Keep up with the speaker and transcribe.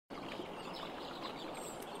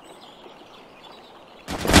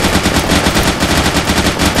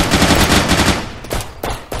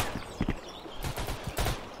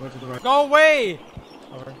Go away!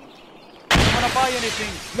 Over. I don't wanna buy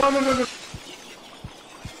anything. No, no, no, no.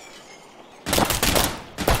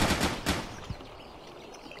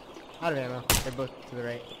 Out of ammo. They're both to the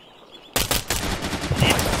right.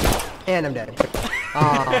 And I'm dead.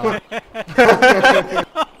 Aww.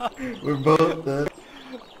 We're both dead.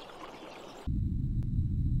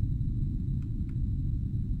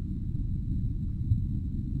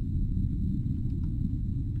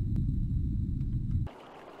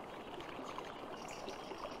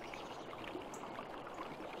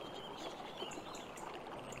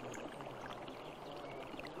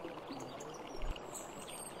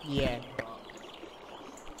 Yeah.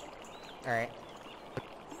 Alright.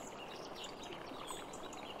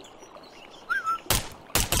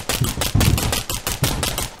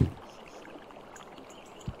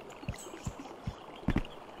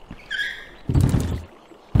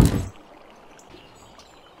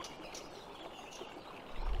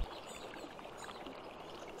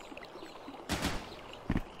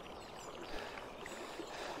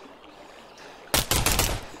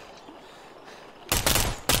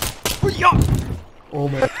 Oh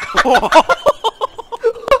my god.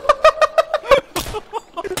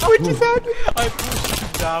 What just happened? I pushed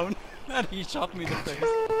him down and he shot me in the face.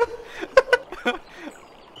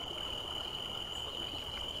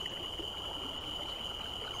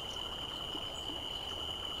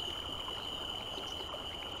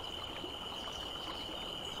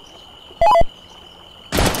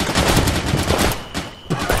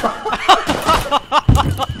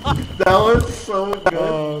 That was so good.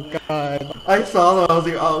 Oh god. I saw that, I was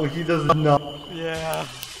like, oh, he does not. Yeah.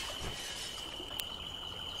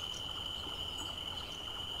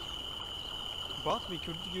 But we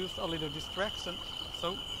could use a little distraction,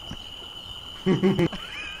 so... The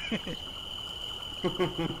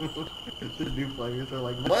new players are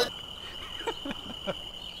like, what?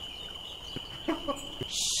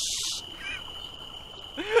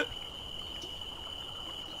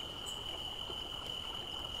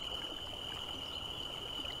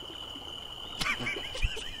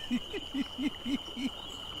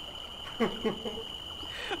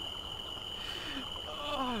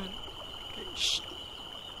 Oh, okay, shh.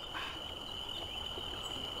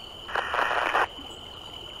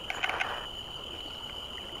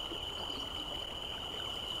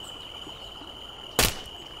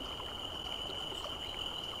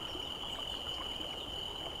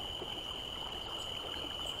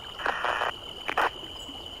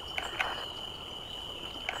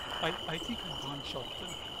 I think I one-shot them.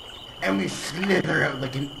 And we slither out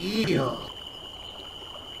like an eel.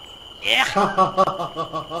 Yeah!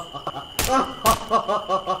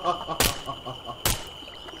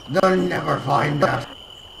 They'll never find us.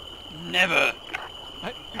 Never!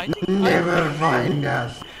 Never find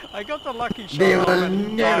us. I got a lucky shot. They will when he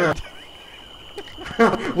never.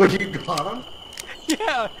 died. What, you got him?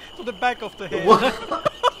 Yeah, to the back of the head. What?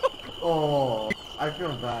 Oh, I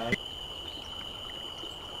feel bad.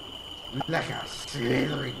 Like a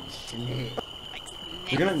slithering snake.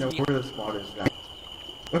 You're gonna know where the spot is now.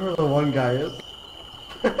 Wherever the one guy is.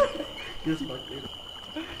 He's fucking.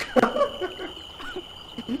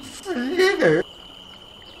 Slither!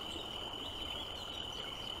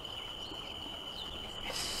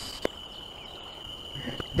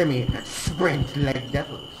 Let me sprint like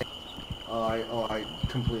devils. I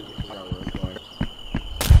completely forgot where I was going.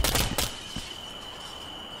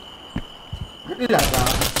 Like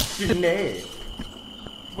a snake.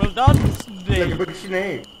 Well done, Like a Snake. big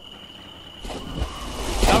snake.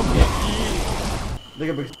 Kahvikone. Like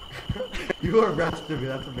a big. You arrested me.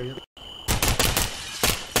 That's amazing.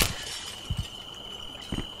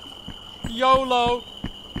 YOLO.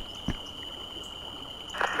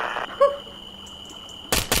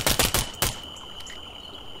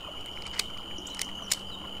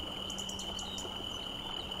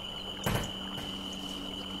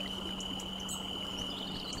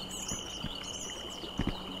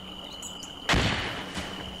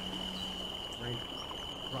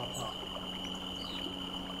 Drop top.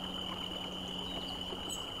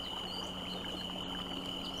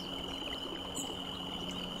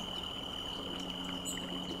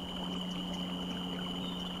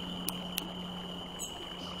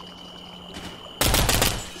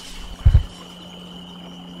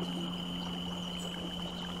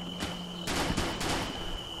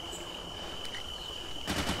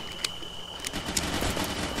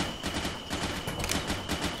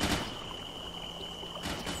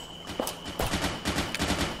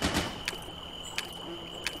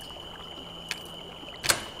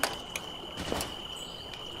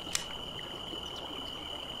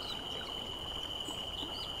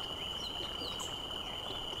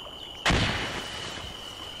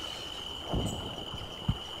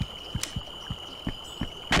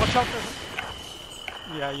 Watch out!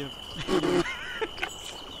 Yeah, you.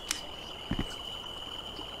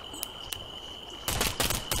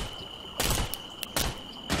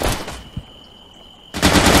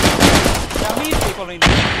 There are people in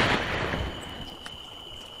there.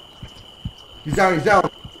 He's down, he's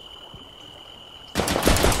down.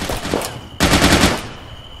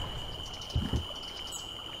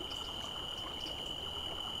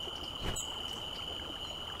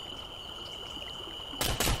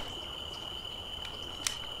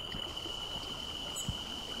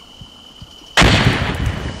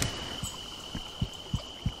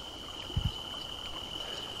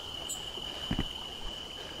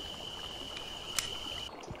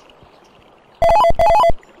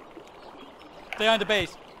 They are in the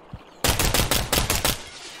base.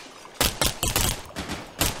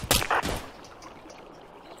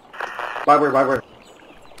 Byward.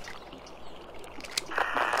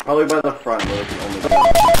 Probably by the front where we can only go.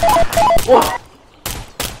 Whoa!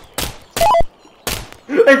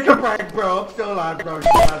 It's a prank, bro. I'm still alive, bro. It's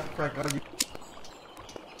the last prank on you.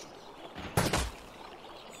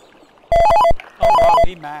 Oh wow,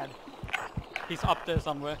 he's mad. He's up there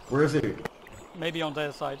somewhere. Where is he? Maybe on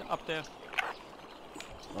their side, up there.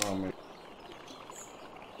 Oh man.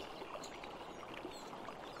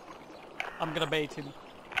 I'm gonna bait him.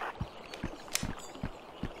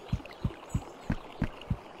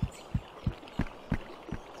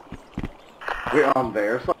 We're on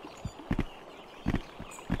there. So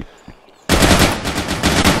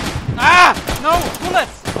Ah! No!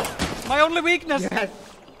 Bullets! My only weakness! Yes!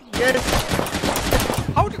 Yes!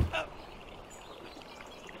 How do...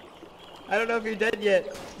 I don't know if you're dead yet.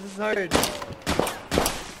 This is hard.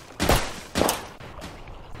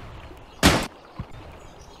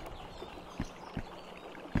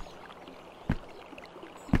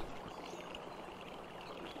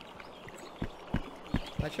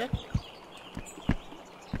 Watch it.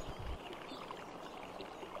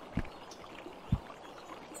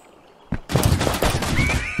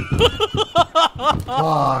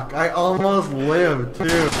 fuck, I almost lived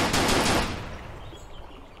too.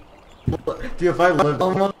 Dude, if I lived, I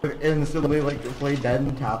almost instantly like play dead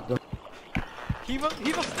and tapped him. He was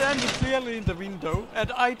standing clearly in the window,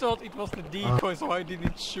 and I thought it was the decoy, so I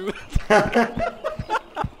didn't shoot.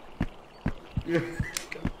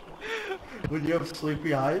 Would you have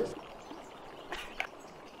sleepy eyes?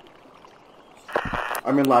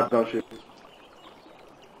 I'm in lab, don't shoot.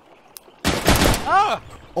 Ah!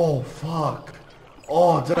 Oh fuck.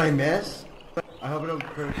 Oh, did I miss? I hope I don't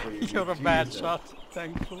critically. You're a bad shot,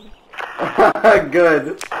 thankfully.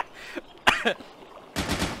 Good.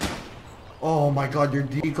 Oh my god, your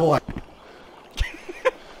decoy.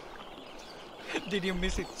 Did you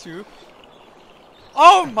miss it too?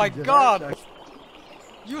 Oh my Did I god! actually-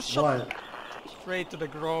 You shot What? straight to the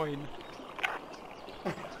groin.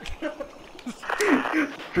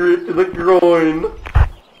 Straight to the groin.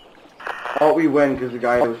 Oh, we win because the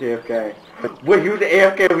guy was AFK. Wait, he was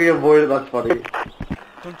AFK, we avoided, that's funny.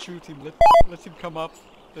 Don't shoot him, let him come up.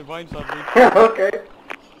 The vines are weak. Okay.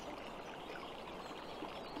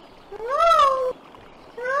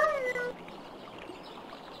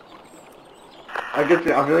 I guess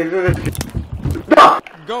I'm really good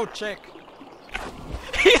at Go check.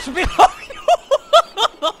 He's below you!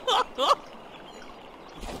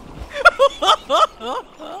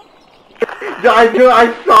 Yeah, I knew,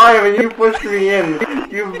 I saw him and you pushed me in.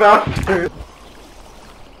 You bastard.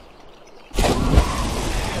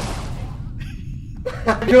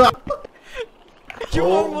 You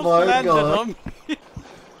Oh almost my landed God. on me.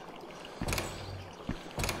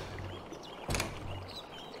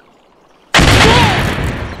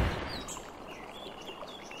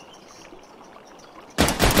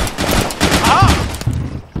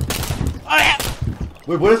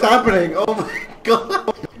 Wait, what is happening? Oh my god!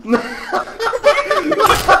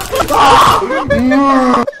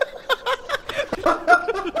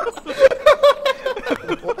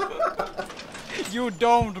 You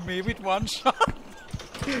domed me with one shot.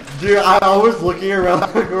 Dude, I was looking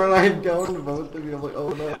around when I downed both of you. I'm like, oh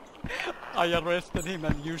no. I arrested him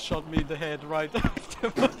and you shot me in the head right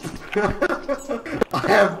afterwards. I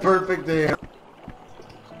have perfect aim.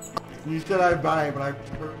 You said I died, but I have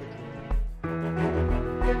perfect